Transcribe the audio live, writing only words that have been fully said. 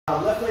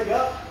Left leg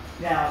up.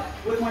 Now,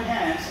 with my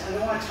hands, I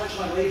don't want to touch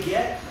my leg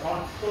yet. I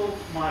want to pull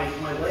my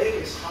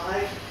leg as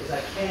high as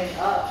I can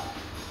up.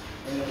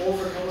 And then hold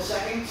for a couple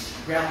seconds.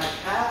 Grab my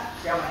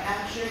calf, grab my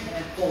hamstring,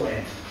 and pull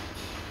in.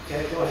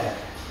 Okay, go ahead.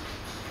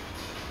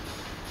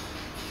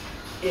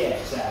 Yeah,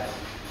 exactly.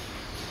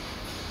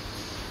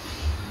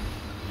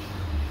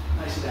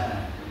 Nice and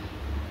down.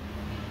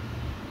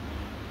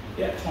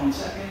 Yeah, 20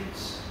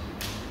 seconds.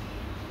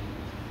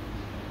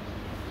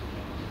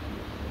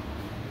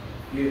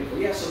 Beautiful.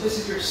 Yeah, so this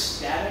is your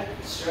static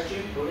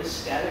stretching. What does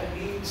static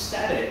mean?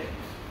 Static.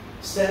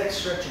 Static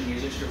stretching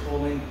is just you're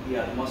holding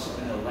the muscle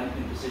in a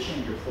lengthened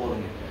position, you're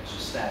holding it there. So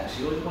static. So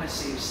you always want to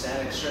save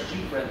static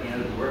stretching for at the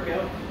end of the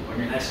workout when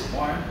you're nice and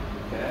warm.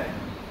 Okay?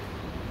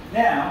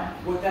 Now,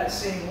 with that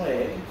same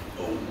leg,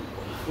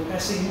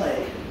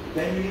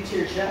 bend your knee to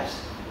your chest.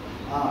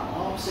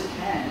 Opposite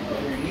hand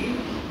of your knee,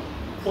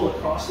 pull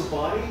across the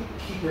body,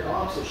 keep your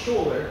opposite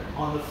shoulder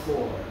on the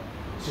floor.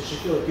 So you should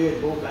feel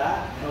good low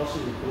back and also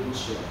your glute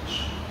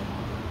stretch.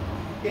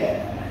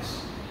 Yeah,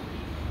 nice.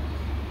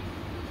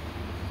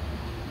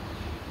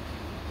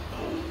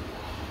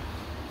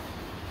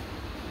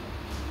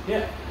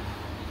 Yeah.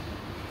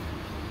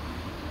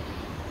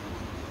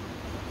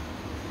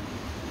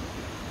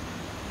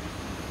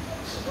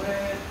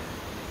 Excellent.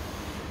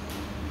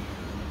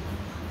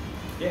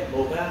 Yeah,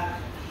 low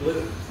back,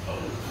 glute.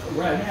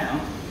 Right now,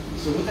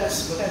 so with that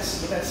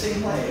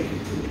same leg,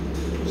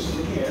 so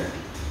from here,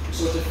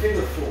 so it's a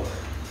figure four.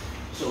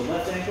 So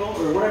left ankle,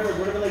 or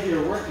whatever leg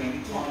you're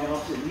working on the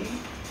opposite knee.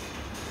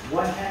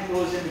 One hand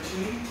goes in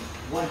between,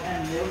 one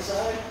hand on the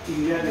outside. You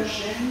can grab your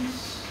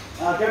shins.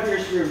 Grab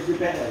your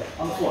bent leg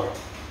on the floor.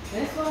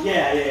 This one?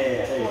 Yeah,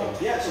 there you go.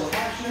 Yeah, so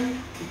hamstring,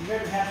 you can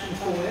grab your hamstring,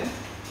 pull in,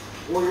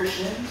 or your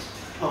shins,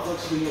 how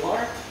flexible you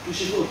are. You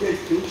should do a good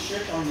glute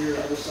stretch on your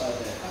other side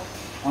there,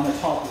 on the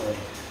top leg.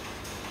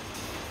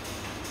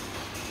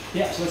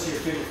 Yeah, so that's your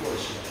figure four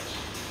stretch.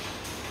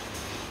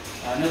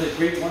 Another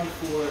great one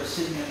for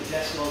sitting at the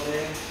desk all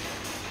day.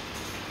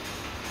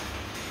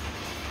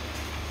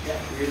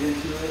 Yeah, breathe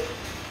into it.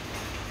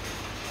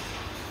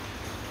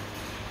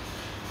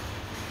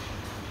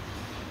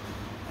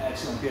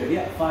 Excellent, good.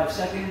 Yeah, 5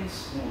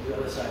 seconds, and we'll do the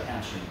other side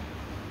hamstring.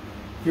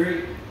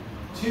 3,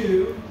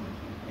 2,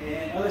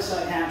 and other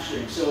side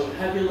hamstring. So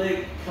have your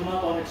leg come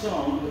up on its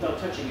own without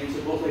touching it.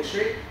 So both legs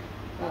straight.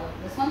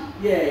 This one?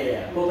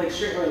 Yeah. Both legs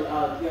straight, or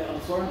on the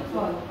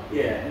floor.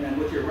 Yeah, and then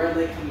with your right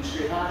leg coming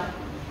straight high.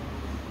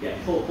 Yeah,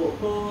 pull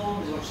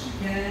as much as you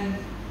can.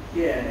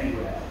 Yeah, and then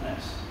grab.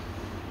 Nice.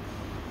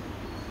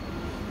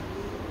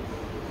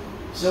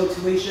 So,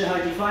 Talisha,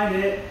 how'd you find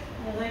it?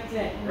 I liked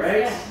it.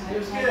 Right? Yeah, It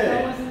was my good.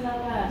 toe wasn't that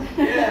bad.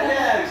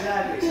 Yeah,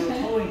 exactly. So,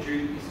 towing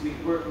dream, we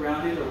could work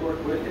around it or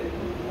work with it.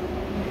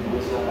 It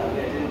was, yeah,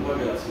 it didn't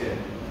bugger. That's good.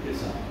 Good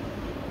sign.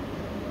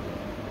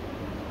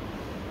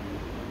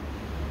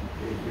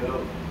 There you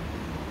go.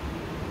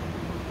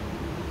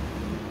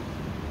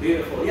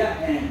 Beautiful. Yeah,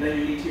 and bend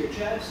your knee to your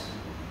chest.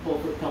 Pull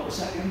for a couple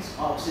seconds,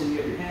 opposite knee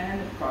of your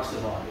hand, across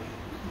the body.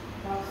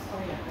 Oh,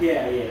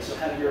 yeah. Yeah. So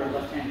have your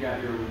left hand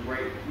grab your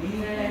right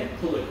knee and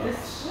pull it across.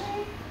 This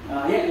way?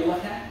 Yeah, your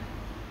left hand.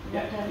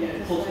 Left hand Yeah.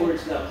 this Pull way.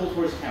 towards the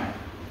camera.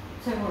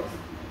 Towards.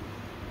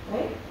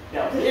 Wait?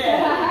 Yeah. Wait,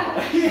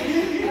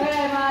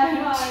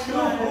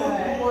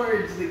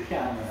 Towards the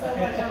camera. so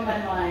much on my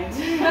mind.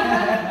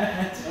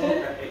 That's all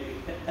right.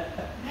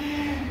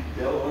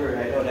 Don't worry, I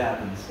know it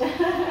happens.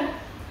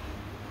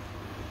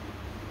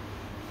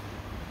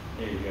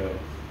 There you go.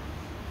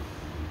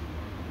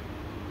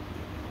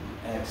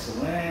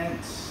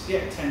 Excellent.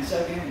 Yeah, 10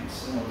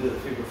 seconds, and we'll do the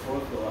figure four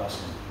for the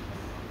last one.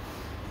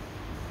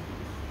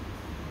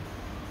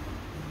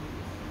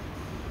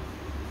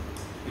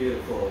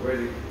 Beautiful.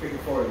 Ready? Figure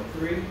four in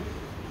 3,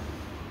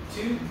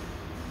 2,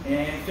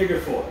 and figure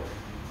four.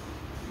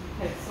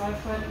 Okay, so I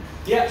put.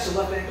 Yeah, so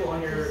left ankle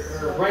on your,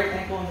 or right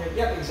ankle on your,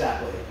 yep,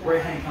 exactly.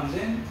 Right hand comes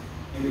in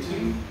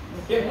between.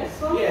 Yep.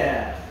 This one?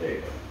 Yeah, there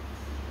you go.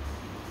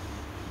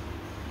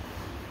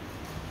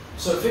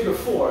 So figure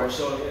four,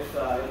 so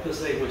if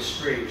this leg was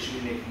straight, you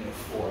should be making it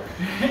 4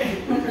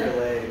 with your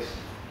legs.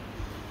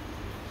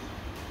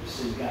 Just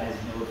so you guys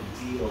know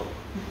the deal.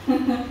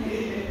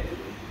 Yeah.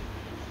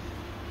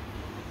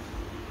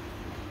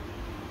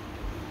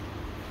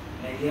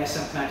 And yeah,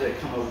 sometimes I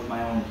come up with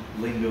my own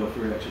lingo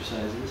for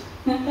exercises,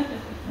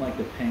 like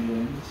the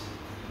penguins.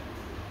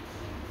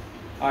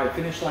 All right,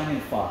 finish line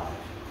in 5,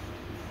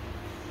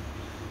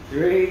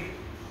 3,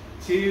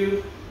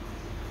 2,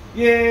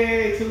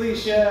 yay,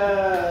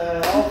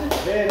 Talisha! All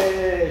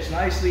finished.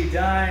 Nicely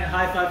done.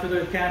 High five for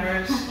the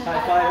cameras.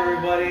 High five,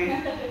 everybody.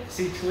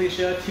 See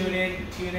Talisha. Tune in.